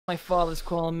My father's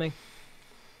calling me.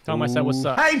 Tell him I said what's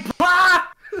up. Hey,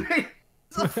 Pa! There's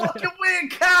a fucking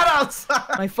weird cat outside.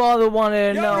 My father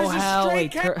wanted to Yo, know there's a how stray a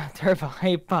cat- Turbo.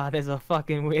 Hey, Pa, there's a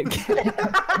fucking weird cat.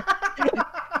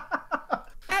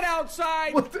 Cat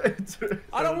outside. What the?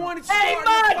 I don't want to. Hey,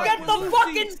 Ma, get the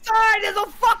fucking side! There's a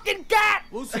fucking cat!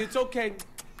 Lucy, it's okay.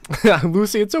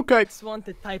 Lucy, it's okay. This one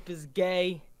to type is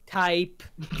gay. Type.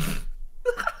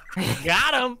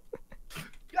 Got him.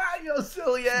 God, yo,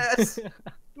 silly ass.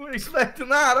 We're expecting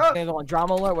that, huh? Gonna go on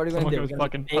drama alert. What are we gonna Someone do? goes We're gonna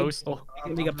fucking make it big? postal. We're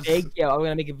gonna make it big. Yeah, we're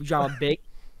gonna make it drama big.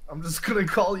 I'm just gonna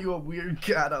call you a weird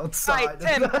cat outside. Alright,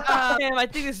 Tim. Tim, I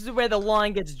think this is where the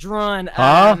line gets drawn.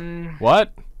 Huh?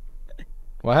 What?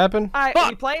 What happened? Alright, are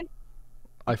you playing?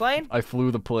 Playing? I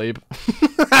flew the plebe.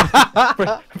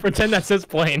 Pretend that says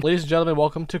plane. Ladies and gentlemen,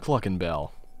 welcome to Cluckin'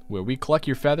 Bell, where we cluck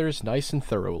your feathers nice and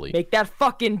thoroughly. Make that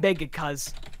fucking bigger,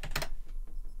 cuz.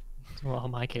 Well,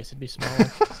 in my case, it'd be smaller.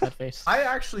 Sad face. I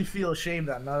actually feel ashamed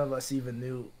that none of us even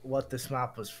knew what this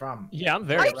map was from. Yeah, I'm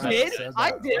very I upset. did.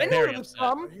 I did. I know Very where it was upset.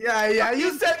 from. Yeah,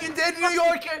 you said you did, New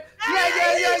Yorker.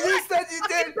 Yeah, you said you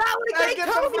did. Hey, Get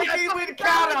the fucking weird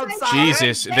cat outside.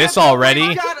 Jesus, this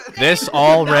already? This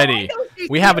already?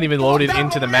 We haven't even loaded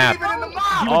into the map.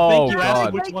 You would Oh, think you asked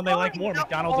God. which one they like more,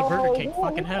 McDonald's or Burger King.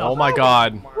 Fucking hell. Oh my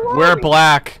God. We're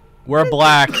black. We're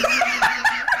black.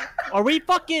 Are we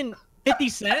fucking 50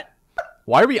 Cent?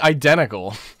 Why are we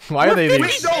identical? Why are they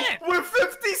these? We're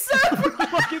 50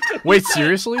 Cent. Wait,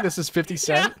 seriously? This is 50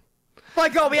 Cent? My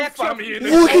God, we extra.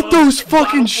 Look at those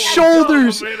fucking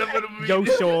shoulders! Yo,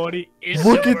 shorty. It's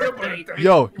Look your at- birthday.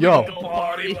 Yo.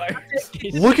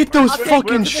 Look at those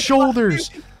fucking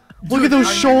shoulders! Look at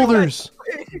those shoulders!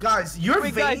 Guys, your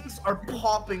Wait, guys. veins are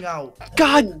popping out.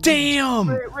 God damn!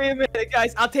 Wait a minute,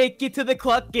 guys. I'll take you to the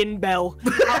Cluckin' Bell.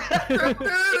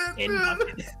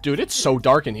 Dude, it's so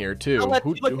dark in here too. I'll let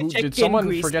Who, you look at did chicken someone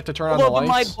grease forget to turn all on the over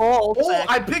my lights? balls. Oh,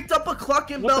 I picked up a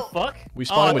clucking What the bell. fuck? We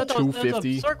spawned with I thought that was- there's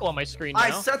 250. a circle on my screen I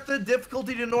now. set the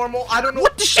difficulty to normal. I don't know.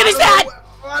 What the shit is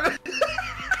that?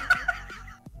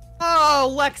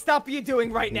 Oh, Lex, stop what you're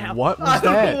doing right now. What I was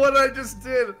don't know that? what I just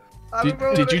did. I don't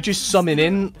know Did what you I just summon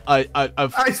in I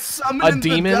a summoned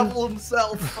demon? the devil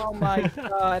himself. Oh my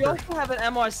God. We also have an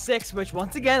MR6, which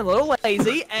once again, a little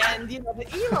lazy, and you know, the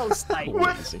emo style.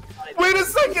 Wait a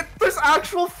second. There's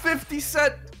actual 50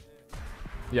 Cent.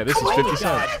 Yeah, this is Oh 50 my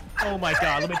Cent. God. Oh my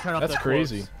God, let me turn up That's the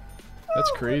crazy. quotes.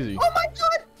 That's crazy. Oh my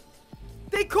God!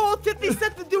 They called 50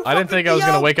 Cent to do I didn't think I was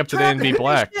gonna wake up today and be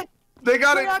black. They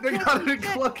got We're not it. They got catching it.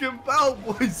 shit. Clucking bell,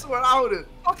 boys. We're out it.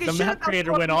 The map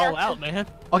creator went all out, man.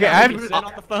 Okay, Got I 50 have- Cent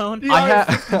on the phone. Yeah, I have-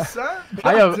 50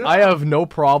 Cent? I have no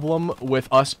problem with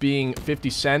us being 50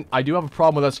 Cent. I do have a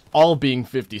problem with us all being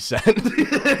 50 Cent.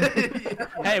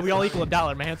 Hey, we all equal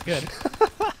 $1, man. It's good.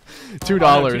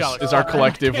 $2 is our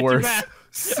collective Can't do worth. math.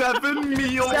 7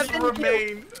 meals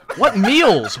remain. What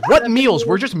meals? What meals?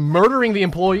 We're just murdering the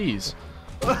employees.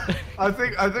 I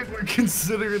think we're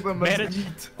considering them as Manage-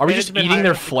 meat. Are we just Management eating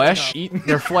their hired us to flesh? clean Eat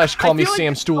their flesh. Call me feel like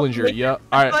Sam it's Stuhlinger. Yeah.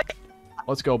 All right.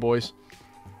 Let's go, boys.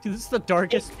 Dude, this is the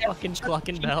darkest fucking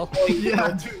Cluckin' Bell. Yeah,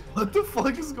 dude. What the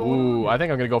fuck is going on? Ooh, I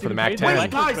think I'm gonna go for the Mac Wait, 10. like-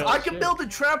 Guys, I Shit. can build a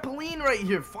trampoline right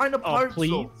here. Find a Oh, part.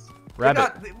 please.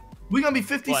 Rabbit. We're gonna be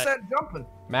 50 What? Cent jumping.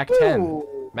 Mac 10.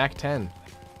 Ooh. Mac 10.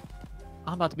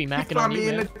 I'm about to be You macking found on me you,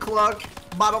 in the man. cluck,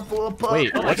 bottle full of pup.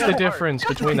 Wait, Oh my what's the God. difference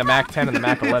between the Mac 10 and the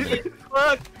Mac 11?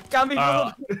 Look, got me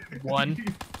One.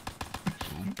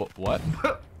 What?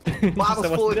 Bottles So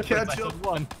what's full the of difference? I ketchup. said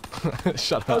one.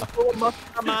 Shut up.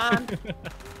 Come on.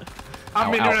 I'm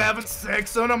Ow, in ow. there having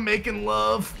sex and I'm making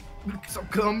love. So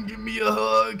come give me a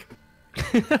hug.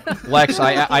 Lex,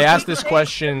 I asked this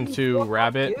question to Fuck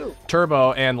Rabbit, you.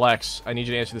 Turbo, and Lex. I need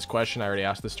you to answer this question. I already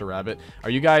asked this to Rabbit. Are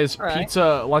you guys All right.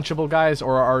 pizza lunchable guys,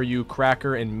 or are you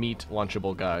cracker and meat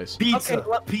lunchable guys? Pizza. Okay,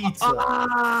 well- Pizza.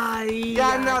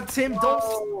 Yeah, now Tim,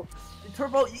 don't.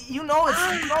 Turbo, you know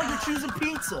you're choosing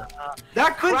pizza.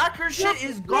 That cracker shit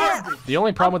is garbage. The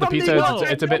only problem with the from pizza New is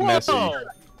York. it's a bit messy. Whoa.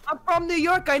 I'm from New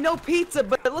York. I know pizza,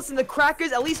 but listen, the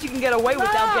crackers, at least you can get away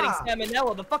without getting Nah.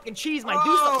 salmonella. The fucking cheese might do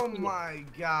Oh something. to you. my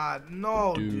god,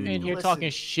 no, Dude. dude. And you're listen. talking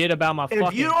shit about my If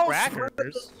fucking you don't spread the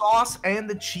crackers. sauce and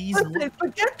the cheese, Listen,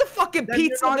 forget the fucking Then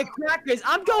pizza you're and the not- crackers.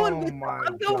 I'm going Oh with my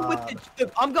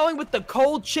I'm going with the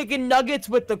cold chicken nuggets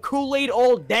with the Kool-Aid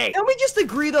all day. Can we just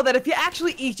agree though that if you're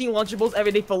actually eating Lunchables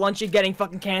every day for lunch, you're getting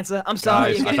fucking cancer? I'm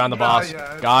sorry. Guys, I you're found the Yeah, boss.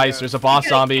 yeah, Guys, yeah. there's a boss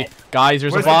zombie. Guys,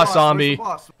 there's a Where's the boss boss? zombie. Where's the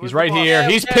boss? He's Where's right the boss? here. Yeah,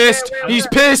 He's yeah, pissed. yeah, He's yeah.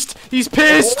 pissed. He's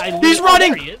pissed. I He's know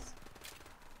running. where he is.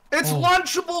 It's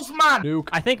Lunchables, man. Nuke.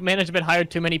 I think management hired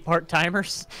too many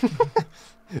part-timers.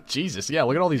 Jesus, yeah,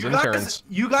 look at all these interns.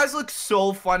 You guys look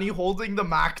so funny holding the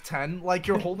Mac 10. Like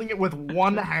you're holding it with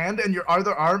one hand and your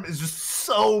other arm is just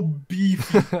so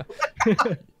beefy.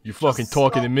 You fucking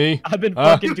talking to me? I've been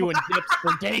fucking doing dips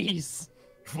for days.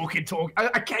 Fucking talk.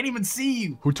 I can't even see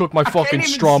you. Who took my fucking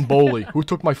Stromboli? Who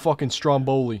took my fucking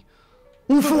Stromboli?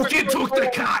 Who fucking took the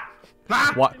cat?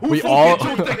 Huh? What? Who We all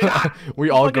fucking took the cat? we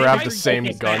all Okay, grabbed now the you same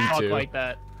can't gun talk too. like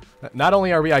that. Not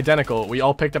only are we identical, we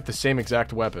all picked up the same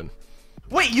exact weapon.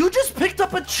 Wait, you just picked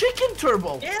up a chicken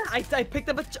turbo. Yeah, I picked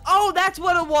up a. Oh, that's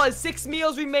what it was. 6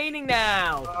 meals remaining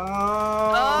now.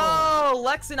 Oh,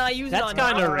 Lex and I use it That's on.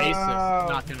 kind of racist,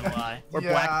 not gonna lie. Or Yeah.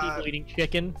 black people eating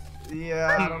chicken.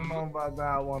 Yeah, I don't know about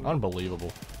that one.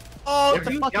 Unbelievable. Oh, What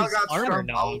the fuck is armor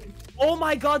now? oh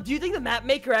my God! Do you think the map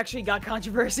maker actually got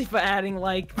controversy for adding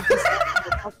like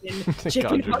fucking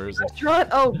chicken Controversy. restaurant?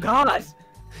 Oh God!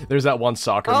 There's that one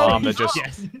soccer Oh, mom that just.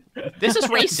 Yes. This is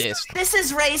racist. This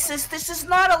is racist. This is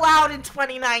not allowed in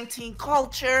 2019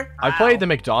 culture. I played the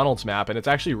McDonald's map and it's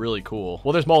actually really cool.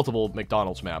 Well, there's multiple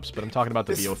McDonald's maps, but I'm talking about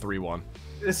the VO3 one.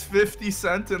 Is 50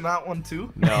 Cent in that one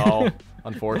too? No, No,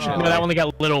 unfortunately. that one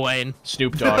got Lil Wayne.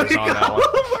 Snoop Dogg is on that one.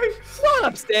 Go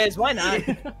upstairs. Why not?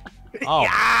 Oh,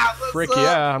 Yeah, frick what's up?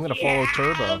 yeah, I'm gonna follow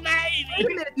Turbo. Wait a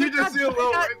minute, You they just got- see a little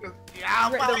they got witness. Yeah,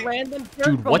 the buddy. random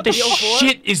Dude, what the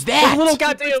shit is that? Little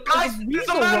goddamn Guys, there's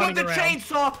a man with the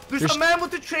chainsaw. There's There's- a man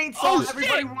with the chainsaw. Oh, Everybody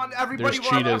shit. run. Everybody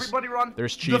There's run. cheetahs. Everybody run.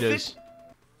 There's The cheetahs.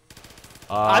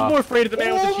 I'm more afraid of the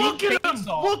man with the look at him!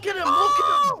 chainsaw. Look at him! Look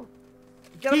at him!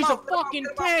 Get him He's a out, get him out, fucking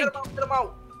get him out, tank. Get him out, get him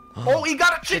out. Oh, he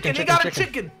got a chicken! He got a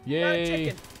chicken!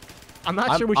 Yay. I'm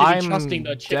not sure we should be I'm trusting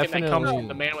the chicken that comes definitely- from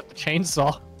the man with the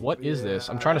chainsaw. What is this?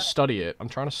 I'm trying to study it.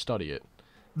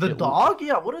 The dog?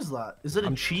 Yeah, what is that? Is it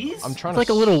a cheese? I'm trying It's like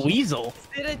to. a little weasel.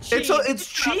 It's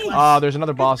cheese. There's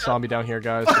another boss zombie down here,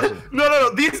 guys.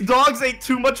 No. These dogs ate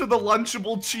too much of the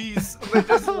Lunchable cheese. They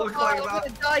just look Oh, like I'm that.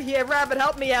 gonna die here, Rabbit.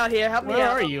 Help me out here. Help me Where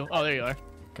out. are you? Oh, there you are.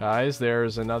 Guys,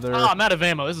 there's another. Oh, I'm out of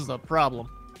ammo. This is a problem.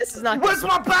 This is not. Where's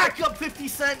my backup, 50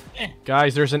 Cent?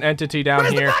 Guys, there's an entity down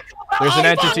Where's the here. backup? There's an Oh,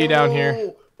 entity down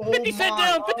here. Oh 50 cent my-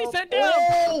 down, 50 cent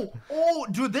down. Oh,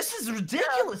 dude, this is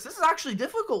ridiculous. This is actually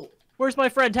difficult. Where's my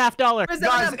friend $half? Where's that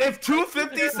Guys, number? if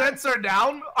 250 cents are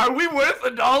down, are we worth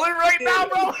 $1 right now,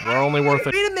 bro? We're only worth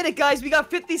it. Wait a minute, guys. We got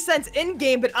 50 cents in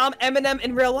game, but I'm Eminem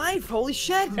in real life. Holy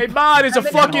shit. Hey, Mod, is a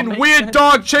fucking weird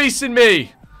dog chasing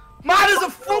me. Mine is a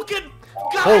fucking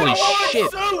guy Holy in an orange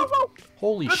shit. suit.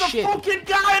 Holy There's shit. a fucking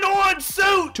guy in an orange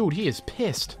suit. Dude, he is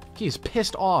pissed. He is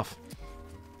pissed off.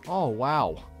 Oh,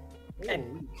 wow.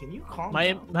 Can you calm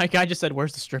My down? guy just said,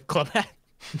 "Where's the strip club at?"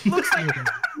 Looks like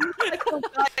those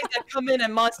guys that come in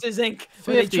at Monsters Inc.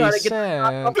 when they 50 try to get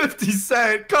cent. 50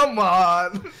 Cent, come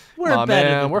on. We're Aw, better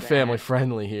man, than we're that. family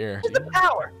friendly here. the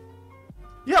power.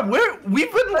 Yeah,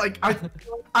 we've been like, I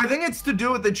think it's to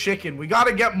do with the chicken. We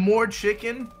gotta get more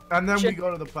chicken, and then we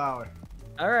go to the power.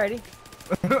 Alrighty.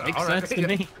 Makes sense to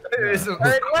me.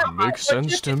 Makes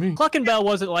sense to me. Cluckenbell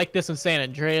wasn't like this in San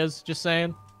Andreas. Just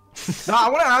saying. No, I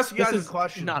want to ask you This guys a is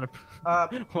question. not a.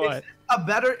 Is What? it a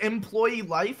better employee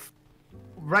life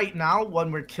right now when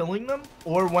we're killing them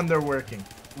or when they're working?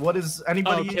 What is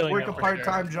anybody killing work a them for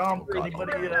part-time job?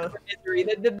 Anybody?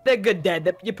 Misery. They're good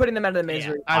dead. You're putting them out of the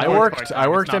misery. I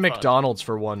worked at McDonald's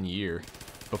for 1 year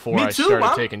before Me I too, started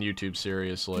man. taking YouTube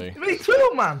seriously. Me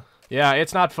too, man. Yeah,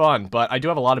 it's not fun, but I do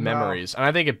have a lot of No. memories, and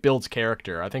I think it builds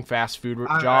character. I think fast food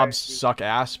I jobs agree. suck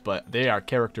ass, but they are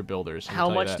character builders. How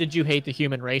much did you hate the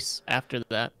human race after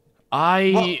that?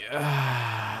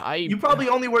 I You probably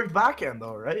only worked back end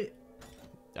though, right?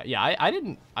 yeah, I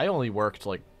didn't. I only worked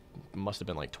like must have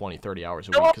been like 20, 30 hours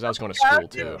a week because I was going to school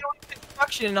too.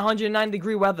 Construction in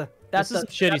 109-degree weather. That's This is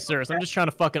shitty service. I'm just trying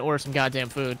to fucking order some goddamn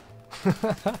food.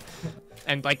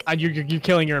 And like, you're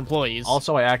killing your employees.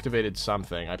 Also, I activated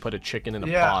something. I put a chicken in a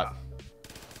Yeah. pot.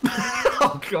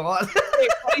 Oh god.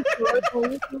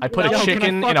 I put a Yo,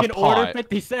 chicken can I in a fucking order pot,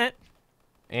 50 cent?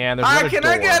 and there's another Can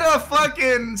door. I get a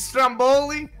fucking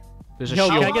Stromboli? There's a Yo,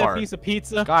 shield can I get part. a piece of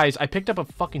pizza? Guys, I picked up a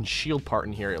fucking shield part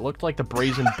in here. It looked like the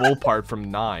brazen bull part from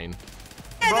 9.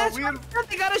 Yeah, Bro, that's we- why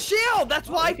they got a shield. That's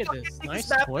why I Look at fucking this think nice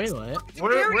this map- toilet.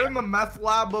 We're in the meth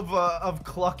lab of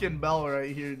Cluck and Bell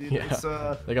right here, dude. Yeah. It's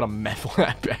They got a meth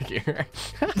lab back here.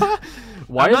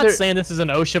 Why I'm are not there... saying this is an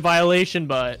OSHA violation,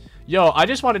 but Yo, I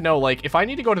just want to know, like, if I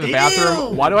need to go to the Ew!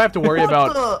 bathroom, why do I have to worry What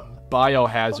about the-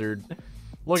 biohazard?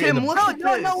 Look Tim, at the... look No, at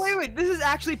no, this. no, wait. This is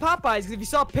actually Popeyes. Because if you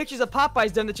saw pictures of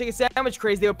Popeyes during the chicken sandwich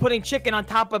craze, they were putting chicken on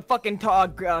top of fucking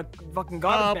fucking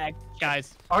garbage bag.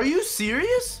 guys, Are you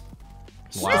serious?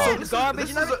 Wow. Yeah, This is- garbage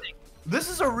this and is a- everything. This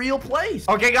is a real place.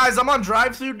 Okay, guys, I'm on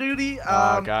drive-through duty.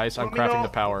 Guys, I'm let me crafting know- the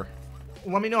power.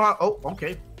 Let me know how. Oh,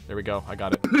 okay. There we go. I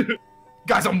got it.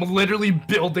 Guys, I'm literally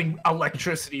building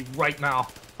electricity right now.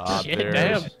 Shit, There's...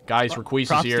 damn. Guys, Requise is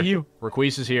Props to here. you.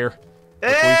 Requise is here.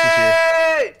 Requise is here.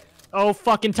 Hey! Oh,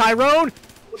 fucking Tyrone!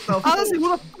 What the Honestly,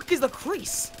 who the fuck is the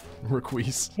crease?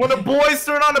 Requise. When the boys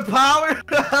turn on the power,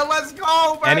 let's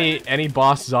go, man. Any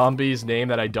boss zombie's name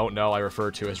that I don't know, I refer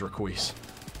to as Requise.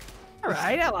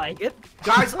 Alright, I like it.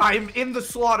 Guys, I'm in the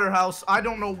slaughterhouse. I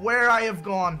don't know where I have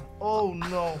gone. Oh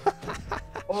no.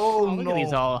 Oh Look no. at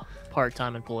these all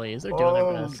part-time employees. They're doing their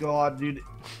Oh best. god, dude.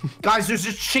 Guys, there's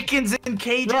just chickens in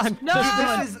cages. Run. No.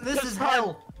 This is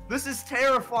hell. This is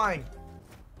terrifying.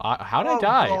 How did I Oh,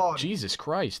 die? God. Jesus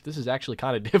Christ, this is actually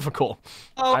kind of difficult.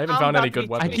 Oh, I haven't I'm found any about good to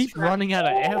be- I weapons. keep running out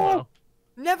of ammo.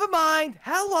 Never mind.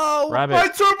 Hello. My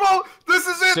Rabbit. turbo! This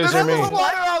is it! Scissor This me. is the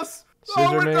slaughterhouse!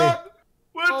 Scissor we're me. done!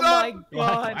 We're Oh my done!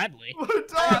 god. Gladly. We're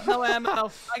I have done! no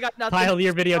ammo. I got nothing. Pile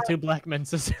your video to Black Men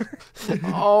Scissor.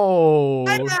 Oh,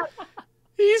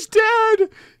 he's dead.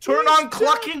 Turn on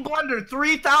clucking blender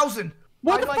 3000.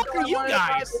 What Oh the my fuck God, are you why did I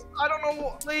buy guys? this? I don't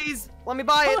know. Please, let me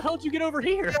buy How it. the hell did you get over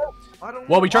here? I don't know.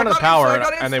 Well, we turned on I the got power, instant, I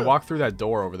got and they instant. walked through that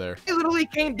door over there. I literally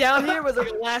came down here. It was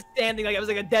like a last standing. Like it was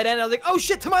like a dead end. I was like, oh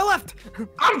shit, to my left.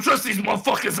 I don't trust these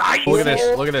motherfuckers. Look at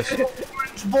this. Look at this.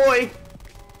 Orange boy.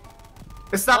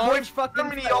 It's that boy Orange from fucking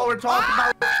Germany y'all were talking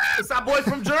about. It's that boy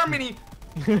from Germany.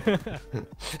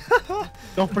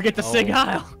 Don't forget the Sig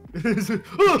Heil.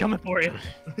 Coming for you.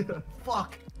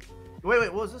 Fuck. Wait,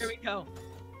 what was Here this? we go.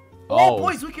 Oh, Oh,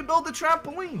 boys, we can build the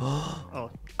trampoline.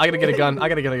 I gotta get a gun. I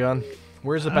gotta get a gun.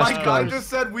 Where's the best My gun? guy just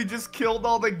said we just killed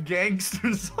all the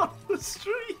gangsters on the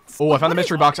streets. Oh, I found the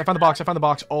mystery box. I found the box. I found the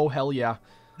box. Oh, hell yeah.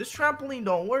 This trampoline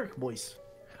don't work, boys.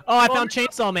 Oh, I found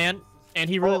Chainsaw Man, and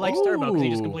he really likes Turbo because he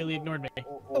just Ooh. completely ignored me.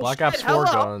 Black shit, Ops 4 hello.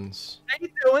 guns. How you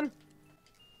doing?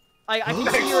 I can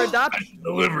see you're adopted.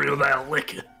 Delivery of that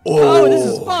liquor. Oh, this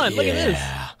is fun. Look at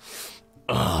this.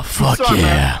 Oh, fuck Sorry,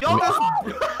 man. Yo,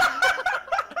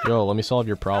 Yo, let me solve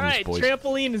your All problems, right, boys.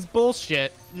 trampoline is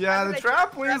bullshit. yeah, the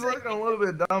trampoline's looking a little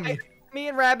bit dummy. Me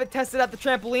and Rabbit tested out the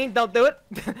trampoline. Don't do it.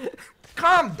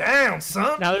 Calm down,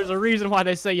 son. Now, there's a reason why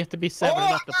they say you have to be 7 Oh,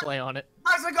 enough to play on it.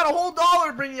 Guys, I got a whole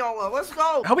 $1 bringing y'all up. Let's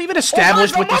go. How we even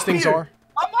established Oh, what guys, I'm these up things here. are?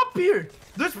 I'm up here.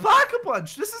 There's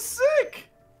Pack-a-Punch. This is sick.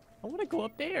 I want to go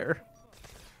up there.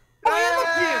 I am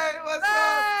up here. What's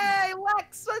up? Hey,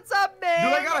 Lex, what's up, man?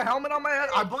 Dude, I got a helmet on my head.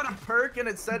 I bought a perk and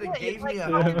it said it gave me a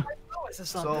helmet. So,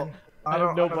 So, I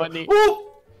have no money.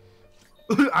 Ooh!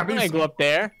 I I'm mean, gonna go up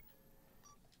there.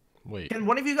 Wait. can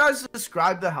one of you guys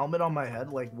describe the helmet on my head?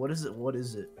 Like, what is it? What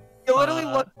is it? you literally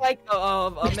look like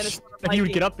a Minnesota If you would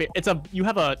Viking. get up here, you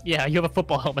have a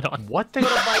football helmet on. What the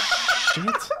shit?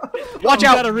 Watch Watch you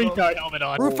got a out! retard helmet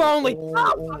on. Roof only.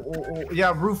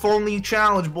 Yeah, roof only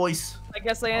challenge, boys. I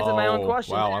guess I answered my own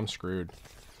question. Wow, I'm screwed.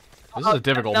 This is a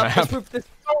difficult No, map.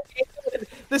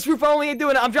 This roof only ain't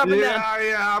doing it. I'm dropping down.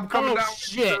 Yeah, I'm coming Oh down.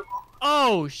 shit!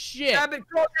 Oh shit! Rabbit,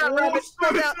 go down, Rabbit,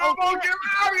 go down. Oh, Oh, get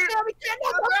out of here. we can't do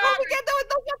it. We can't do it.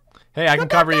 Don't get- Hey, I can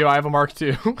cover you. I have a Mark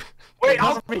II. Wait,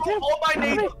 I'll Me throw too. all my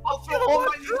nades. I'll throw all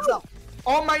my nades up.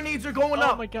 All my nades are going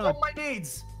Oh up. my God. All my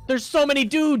nades. There's so many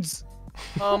dudes.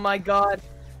 Oh my god.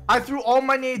 I threw all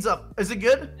my nades up. Is it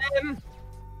good?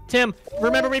 Tim,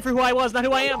 remember me for who I was, not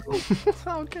who I am.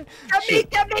 Okay.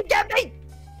 Get me.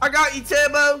 I got you,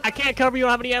 Timbo. I can't cover you. I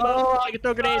don't have any ammo. Oh, I can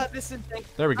throw grenades. Listen,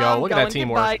 There we go. I'm Look at that going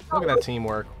teamwork. goodbye. Look at that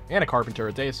teamwork. And a carpenter.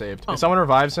 A day saved. Oh. If someone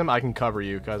revives him, I can cover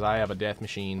you because I have a death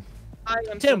machine. I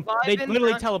am Tim, they surviving.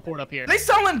 literally teleport up here. They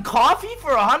selling coffee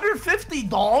for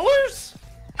 $150?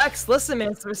 Lex, listen,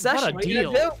 man, it's a recession. What a What are you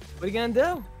deal. gonna do? What are you gonna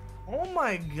do? Oh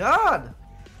my god.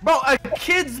 Bro, a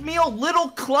kid's meal,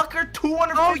 little clucker,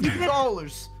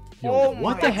 $250. Yo, Oh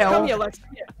what my the hell? Come here, Lex.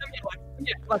 Come here, Lex. Come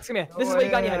here, Lex. Come here. This is what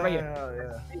you got in your head right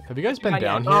here. Yeah. Have you guys been Yeah.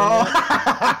 down here?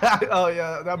 Oh. Oh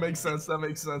yeah, that makes sense. That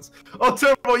makes sense. Oh,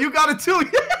 Turbo, you got it too.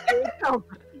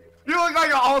 You look like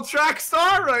an all-track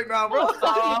star right now, bro. Where the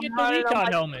fuck did you get the I'm recon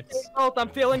running helmets? I'm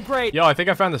feeling great. Yo, I think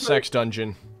I found the sex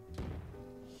dungeon.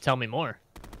 Tell me more.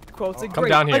 Quotes are Come great.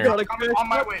 down I here. got a I'm good- on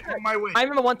my way. On my way. I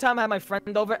remember one time I had my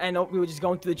friend over and we were just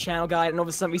going through the channel guide and all of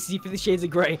a sudden we see 50 Shades of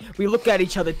Grey. We look at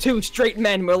each other, two straight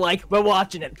men, we're like, we're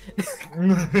watching it.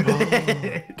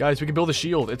 Guys, we can build a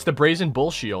shield. It's the brazen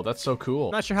bull shield. That's so cool.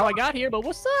 I'm not sure how I got here, but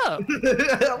what's up?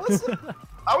 What's up?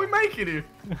 How we making it?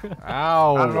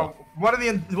 Ow. I don't know. One of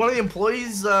the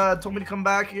employees told me to come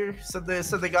back here. Said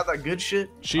they got that good shit.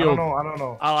 Shield. I don't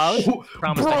know. Oh, I was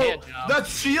promised a Bro, hand job. that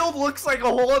shield looks like a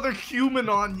whole other human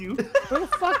on you. Where the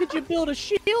fuck did you build a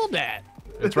shield at?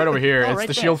 It's right over here. It's right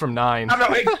the there. shield from 9. I don't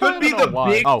know, it could be the Why?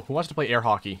 big. Oh, who wants to play air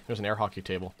hockey? There's an air hockey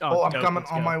table. Oh, I'm dope, coming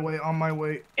let's on go. my way. On my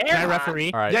way. Can I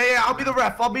referee? All right. Yeah, I'll be the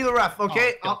ref.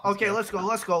 Okay. Oh, Okay, let's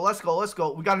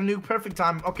go. We got a new perfect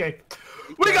time. Okay.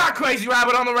 We got Crazy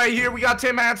Rabbit on the right here. We got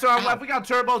Tim Hansen on the left. We got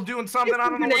Turbo doing something. I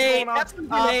don't know what's going on. That's some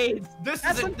grenades. This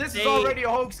is already a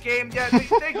hoax game. Yeah,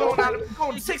 they going out.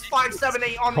 Going 6, 5, 7,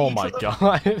 8 on Oh each my of them.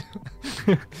 god.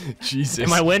 Jesus.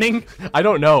 Am I winning? I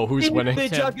don't know who's winning. The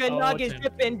Tim. jug of Oh, nuggets Tim.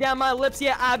 dripping down my lips.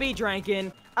 Yeah, I be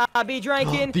drinking. I be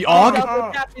drinking. The og?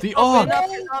 The og.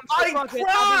 I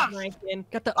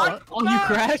crashed. Got the. Oh, you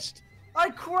crashed? I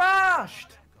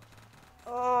crashed.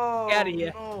 Oh. Get outta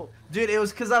here. No. Dude, it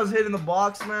was because I was hitting the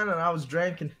box, man, and I was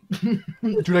drinking. Dude,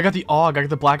 I got the AUG. I got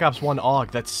the Black Ops 1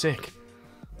 AUG. That's sick.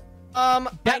 I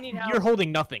need help. You're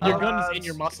holding nothing. Your gun is in Lads.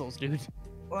 your muscles, dude.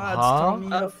 Lads,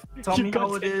 Huh? tell me Your how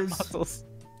gun's it in your is. muscles.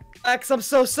 Lex, I'm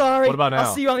so sorry. What about now?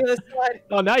 I'll see you on the other side.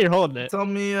 Oh, now you're holding it. Tell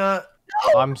me,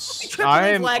 I'm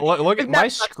lag. look at If my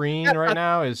that- screen right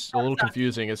now is a little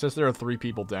confusing. It says there are 3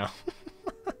 people down.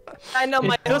 I know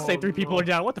my It does say 3 people are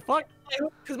down. What the fuck?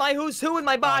 because my who's who in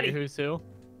my Oh, body. your who's who?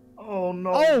 oh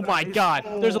no. Oh my guys.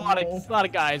 god. There's a Oh, lot no.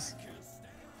 of guys.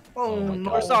 Oh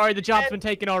no. We're sorry, the job's been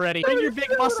taken already. Bring your big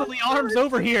muscly arms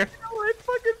over here. I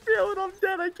fucking feel it. I'm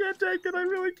dead. I can't take it. I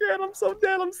really can't. I'm so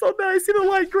dead. I'm so dead. I see the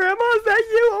light, Grandma. Is that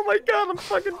you? Oh my god. I'm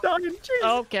fucking dying. Jesus.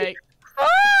 Okay. Ah!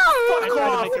 I tried to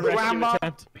off, make a rescue Grandma.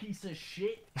 attempt. Piece of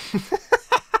shit.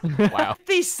 Wow.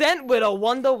 50 Cent with a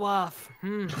Wonder Waff.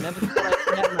 Never thought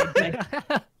I'd get my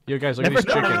day. Yo, guys, look at Never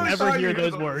these thought I'd chickens. ever hear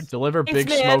those words. Deliver Thanks, Big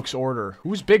man. Smoke's order.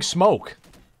 Who's Big Smoke?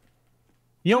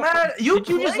 You know, Man, did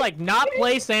you just like not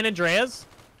play San Andreas?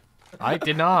 I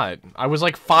did not. I was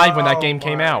like 5 when that game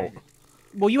came my. out.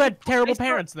 Well, you had terrible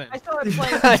parents then. I started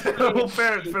playing. Terrible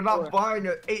parents for not buying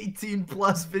an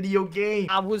 18+ video game.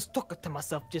 I was talking to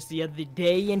myself just the other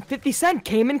day, and 50 Cent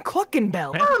came in clucking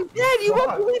bell. I'm dead. You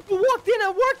won't believe who walked in at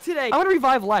work today. I want to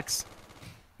revive Lex.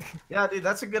 Yeah, dude,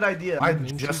 that's a good idea. I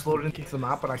just loaded into the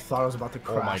map, and I thought I was about to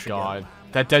crash. Oh my again. god.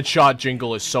 That Deadshot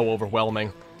jingle is so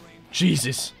overwhelming.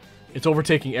 Jesus. It's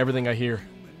overtaking everything I hear.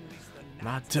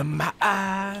 Not to my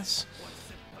eyes.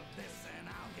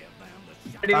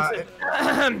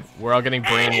 We're all getting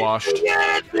brainwashed.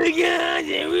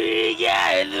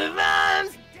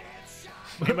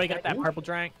 Anybody got that purple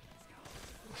drink?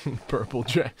 Purple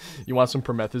drink. You want some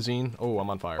promethazine? Oh, I'm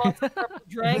on fire.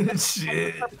 Drank.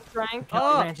 Shit. Drank.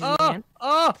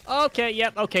 Oh, okay,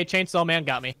 yep, okay, Chainsaw Man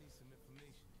got me.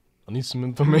 I need some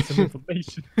information.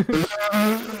 Information.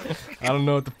 I don't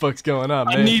know what the fuck's going on,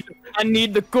 man. I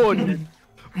need the code.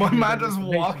 My man just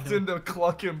walked into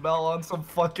Clucking Bell on some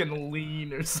fucking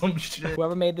lean or some shit.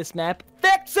 Whoever made this map,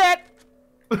 fix it.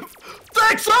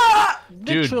 Fix it!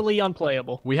 Dude. Literally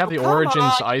unplayable. We have the come Origins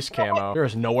on. ice camo. There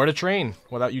is nowhere to train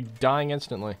without you dying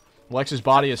instantly. Lex's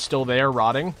body is still there,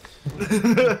 rotting.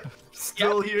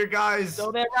 Still here, guys.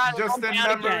 So they're right. Just I'm in down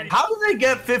memory. again. How did they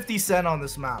get 50 Cent on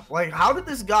this map? Like, how did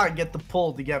this guy get the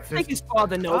pull to get I think 50? his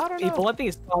father knows I don't people. I think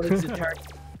his father's attorney.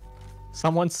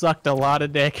 Someone sucked a lot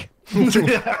of dick.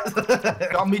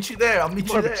 I'll meet you there. I'll meet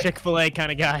More you of a there. Chick-fil-A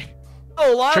kind of guy.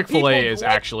 Oh, a lot of people. Chick-fil-A is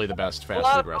like- actually the best A fast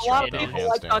lot, food of, a restaurant, lot of though, people hands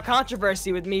like down.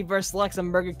 controversy with me versus Lex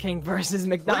and Burger King versus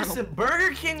McDonald's. Listen,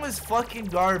 Burger King was fucking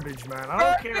garbage, man. I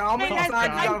don't care how many Burger King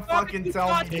times has you gotta fucking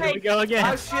tell me. Here we go again.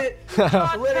 That shit.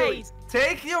 God, Literally, taste.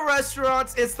 take your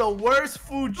restaurants. It's the worst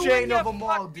food chain of them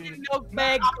all, dude. Milk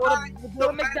bag, go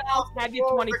to McDonald's, have your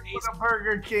 20 piece. The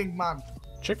Burger King, man.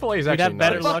 Chick-fil-A is We'd actually have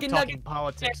better nice. luck Fucking talking nugget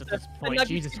politics at this The point. nuggets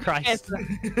Jesus give Christ.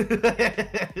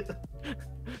 cancer.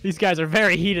 These guys are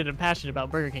very heated and passionate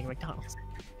about Burger King and McDonald's.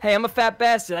 Hey, I'm a fat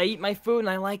bastard. I eat my food and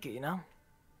I like it, you know?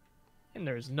 And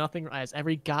there's nothing as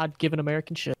every God-given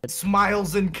American should.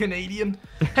 Smiles in Canadian.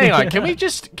 Hang on, can we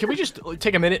just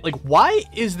take a minute? Like, why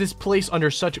is this place under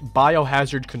such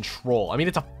biohazard control? I mean,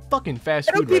 it's a fucking fast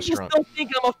I know food people restaurant. still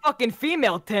think I'm a fucking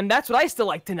female, Tim. That's what I still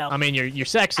like to know. I mean, you're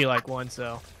sexy like one,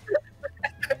 so.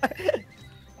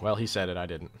 Well, he said it, I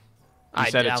didn't. He I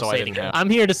said it, I'll so I say didn't again. have. I'm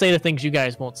here to say the things you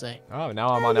guys won't say. Oh, now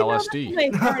I'm on LSD.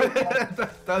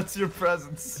 That's your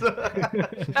presence.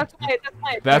 That's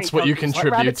my That's what you attorney tells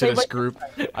me. contribute Rabbit to say this what- group.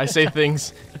 I say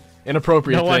things,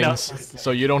 inappropriate No one things, else.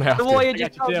 so you don't have The lawyer to.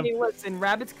 just got you, tells Tim. me, listen,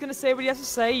 Rabbit's gonna say what he has to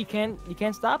say. You can't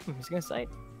stop him. He's gonna say it.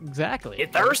 Exactly. You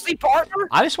thirsty, partner?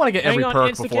 I just want to get Hang every on,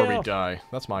 perk insta before we kill. die.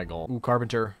 That's my goal. Ooh,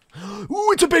 Carpenter.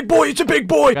 Ooh, it's a big boy! It's a big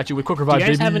boy! Got you with quick Do revive, you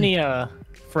guys baby. have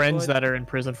any friends that are in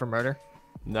prison for murder?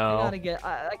 I No. gotta get.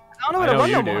 I don't know I what to know run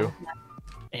you no do. more.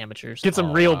 Amateurs. Get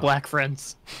some Oh, real wow. black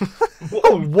friends.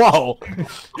 Whoa, whoa!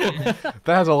 That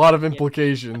has a lot of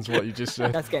implications, what you just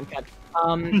said. That's getting cut.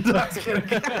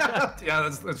 yeah,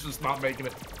 that's just not making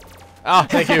it. Ah,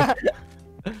 thank you.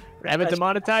 Rabbit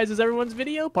demonetizes everyone's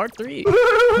video, part 3.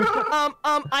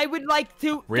 I would like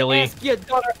to ask your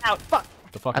daughter out. Fuck.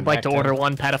 I'd like to order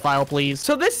 1 pedophile, please.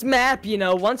 So this map, you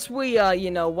know, once we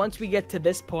get to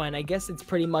this point, I guess it's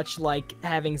pretty much like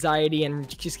have anxiety and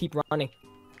just keep running.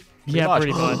 Yeah,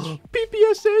 pretty much.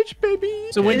 PPSH, baby.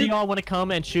 So when do y'all want to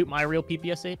come and shoot my real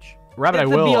PPSH? Rabbit, I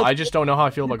will. I just don't know how I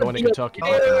feel about going to Kentucky.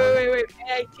 Wait.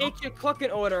 Hey, take your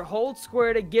clucking order. Hold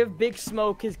square to give Big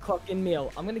Smoke his clucking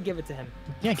meal. I'm gonna give it to him.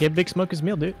 Yeah, give Big Smoke his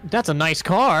meal, dude. That's a nice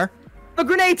car. A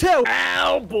grenade too.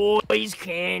 Ow, boys,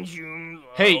 can you?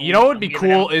 Hey, you know what would be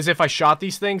cool is if I shot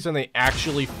these things and they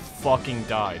actually fucking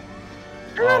died.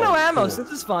 I got no ammo, so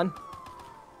this is fun.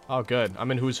 Oh, good.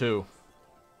 I'm in Who's Who.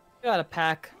 Got a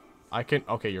pack. I can.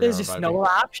 Okay, you're. There's just no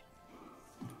option.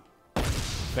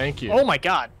 Thank you. Oh my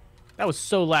god, that was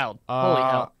so loud. Holy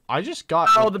hell! I just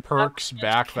got the perks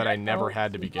back that I never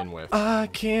had to begin with. I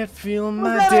can't feel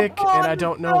my dick, and I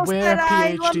don't know where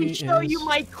PhD Let me show is. you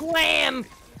my clam.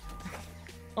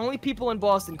 Only people in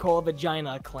Boston call a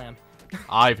vagina a clam.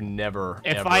 I've never.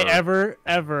 If I ever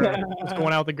was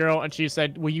going out with a girl and she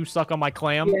said, "Will you suck on my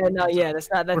clam?" Yeah, no, yeah, that's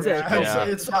not. That's it. Yeah.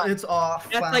 It's off.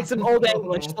 That's like some old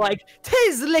English, like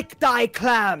 "'Tis lick thy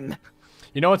clam."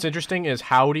 You know what's interesting is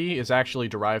howdy is actually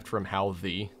derived from how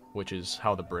thee, which is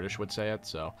how the British would say it.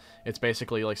 So it's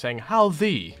basically like saying how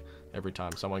thee every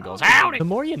time someone goes howdy. The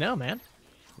more you know, man.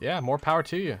 Yeah, more power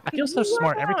to you. I feel so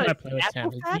smart every time I play with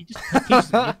Tim. He just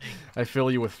teaches me. I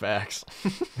fill you with facts.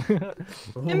 Ooh,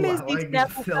 I like being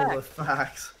filled with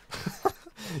facts.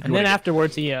 And then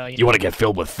afterwards, he. You want to get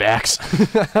filled with facts?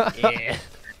 Yeah.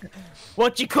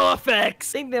 What you call facts?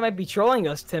 I think they might be trolling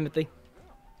us, Timothy.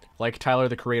 Like Tyler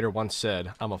the Creator once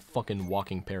said, I'm a fucking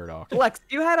walking paradox. Lex,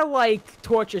 if you had to like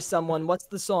torture someone, what's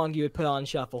the song you would put on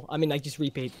shuffle? I mean, like just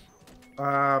repeat.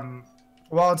 Well,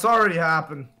 it's already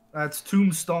happened. That's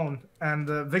Tombstone, and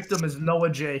the victim is Noah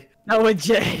J. Noah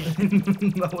J.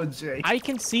 Noah J. I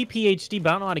can see PhD, but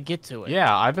I don't know how to get to it.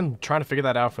 Yeah, I've been trying to figure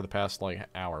that out for the past, like,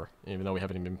 hour, even though we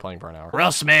haven't even been playing for an hour.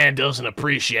 Russ man doesn't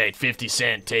appreciate 50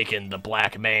 Cent taking the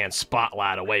black man's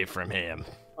spotlight away from him.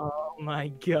 Oh my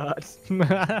god.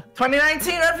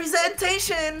 2019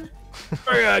 representation.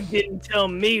 Didn't tell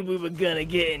me we were gonna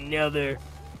get another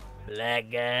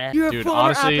black guy. You're Dude, a former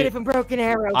honestly, operative from Broken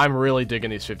Arrow. I'm really digging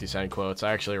these 50 Cent quotes.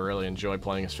 I actually really enjoy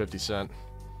playing as 50 Cent.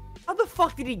 How the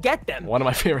fuck did he get them? One of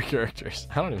my favorite characters.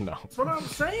 I don't even know. That's what I'm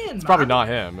saying. It's probably not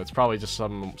him. It's probably just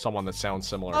someone that sounds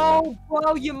similar to him. Oh,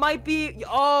 bro, you might be.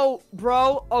 Oh,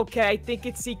 bro. Okay, I think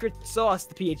it's secret sauce,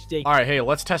 the PhD. Alright, hey,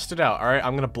 let's test it out. Alright,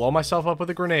 I'm gonna blow myself up with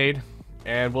a grenade,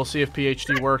 and we'll see if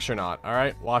PhD works or not.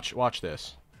 Alright, watch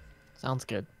this. Sounds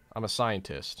good. I'm a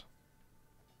scientist.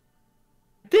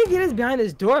 I think it is behind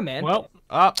this door, man. Well,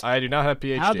 I do not have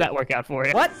PhD. how'd that work out for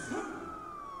you? What?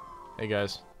 Hey,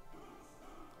 guys.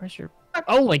 Where's your...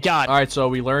 Oh my god. Alright, so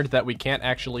we learned that we can't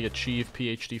actually achieve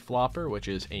PhD Flopper, which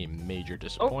is a major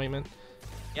disappointment.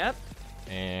 Yep.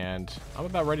 And I'm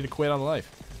about ready to quit on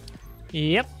life.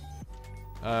 Yep.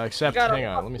 Except, Gotta hang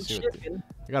on, let me fucking see what... ship in.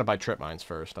 I gotta buy trip mines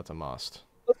first, that's a must.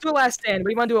 Let's do a last stand. What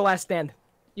do you want to do a last stand?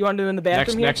 You want to do it in the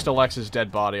bathroom here? Next to Lex's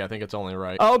dead body, I think it's only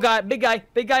right. Oh god, big guy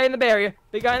in the barrier,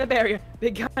 big guy in the barrier,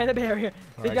 big guy in the barrier,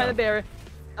 big guy in the barrier.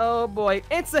 Oh boy,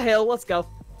 it's the hill, let's go.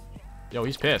 Yo,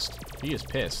 he's pissed. He is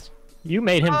pissed. You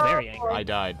made him very angry. I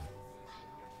died.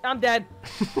 I'm dead.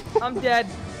 I'm dead.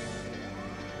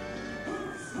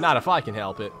 Not if I can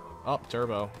help it. Up,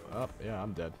 turbo. Up, yeah,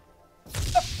 I'm dead.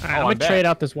 Alright, I'm gonna trade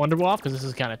out this Wonder Waff because this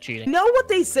is kind of cheating. You know what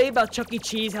they say about Chuck E.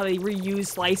 Cheese, how they reuse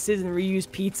slices and reuse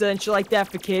pizza and shit like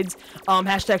that for kids?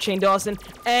 Hashtag Shane Dawson.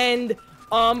 And,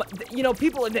 you know,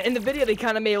 people in the video, they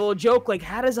kind of made a little joke, like,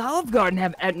 how does Olive Garden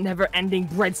have never-ending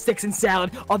breadsticks and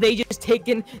salad? Are they just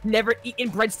taking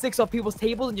never-eaten breadsticks off people's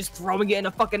tables and just throwing it in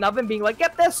a fucking oven, being like,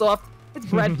 yep, they're soft. It's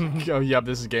bread. Oh, yep,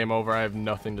 this is game over. I have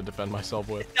nothing to defend myself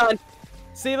with. Done.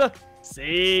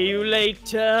 See you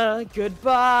later.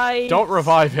 Goodbye. Don't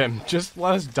revive him. Just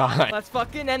let us die. Let's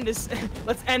fucking end this.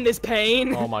 Let's end this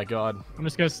pain. Oh my god. I'm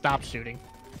just gonna stop shooting.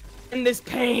 End this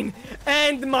pain.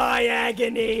 End my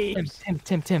agony.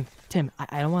 Tim.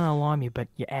 I don't want to alarm you, but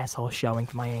your asshole's showing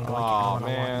from my angle. Oh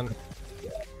man.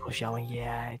 Showing.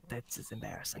 Yeah, that's just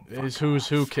embarrassing. His Who's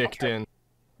Who kicked in.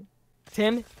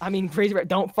 Tim, I mean, Crazy Rabbit,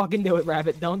 don't fucking do it,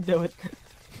 Rabbit. Don't do it.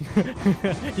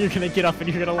 You're gonna get up and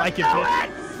you're gonna like it,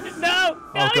 bitch. No!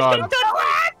 Oh god. Don't do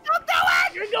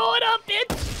it! You're going up,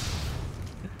 bitch!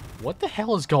 What the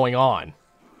hell is going on?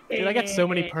 Dude, I got so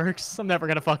many perks. I'm never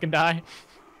gonna fucking die.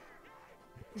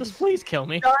 Just please kill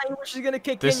me. Dying, which is gonna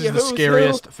kick This in is your the Who's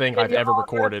scariest Who. thing I've ever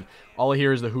recorded. All I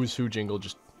hear is the Who's Who jingle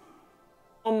just...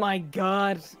 Oh my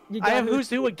god. You I got have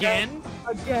Who's Who again?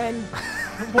 Again.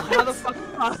 How the fuck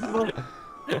is possible?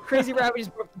 Crazy Rabbit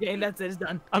just broke the game. That's it. It's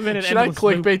done. I'm in an Should I endless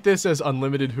loop. clickbait this as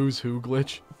unlimited who's who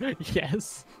glitch?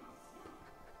 Yes.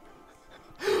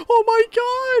 Oh my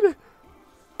god!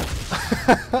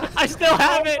 I still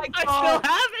have it. my I God.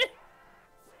 still have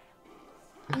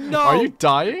No. Are you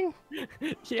dying?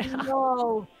 it. Yeah.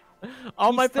 No.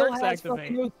 All He my still perks has activate.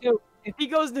 fucking Who's Who. If he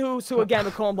goes to Who's Who again,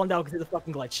 we'll call him Blundell because it's a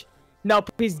fucking glitch. No,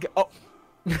 please. Oh.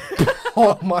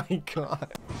 Oh my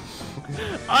god.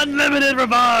 Unlimited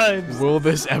revives. Will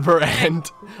this ever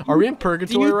end? Are we in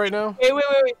purgatory right now? Wait.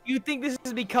 You think this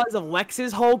is because of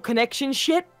Lex's whole connection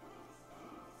shit?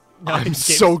 No, I'm this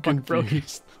game's so fucking broken.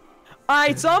 confused.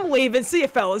 Alright, so I'm leaving. See you,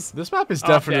 fellas. This map is Oh,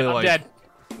 I'm definitely dead, I'm like dead.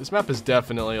 this map is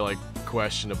definitely like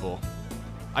questionable.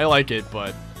 I like it,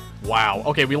 but wow.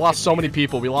 Okay, we lost so many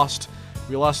people. We lost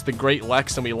the great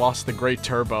Lex and we lost the great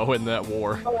Turbo in that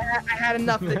war. Oh, I had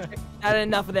enough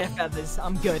of their feathers.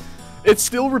 I'm good. It's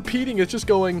still repeating. It's just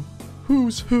going,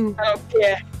 who's who? I don't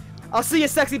care. I'll see you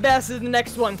sexy bastards in the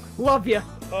next one. Love you.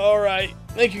 All right.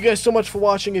 Thank you guys so much for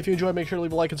watching. If you enjoyed, make sure to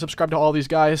leave a like and subscribe to all these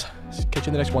guys. Catch you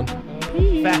in the next one.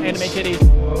 Fat anime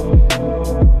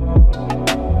titties.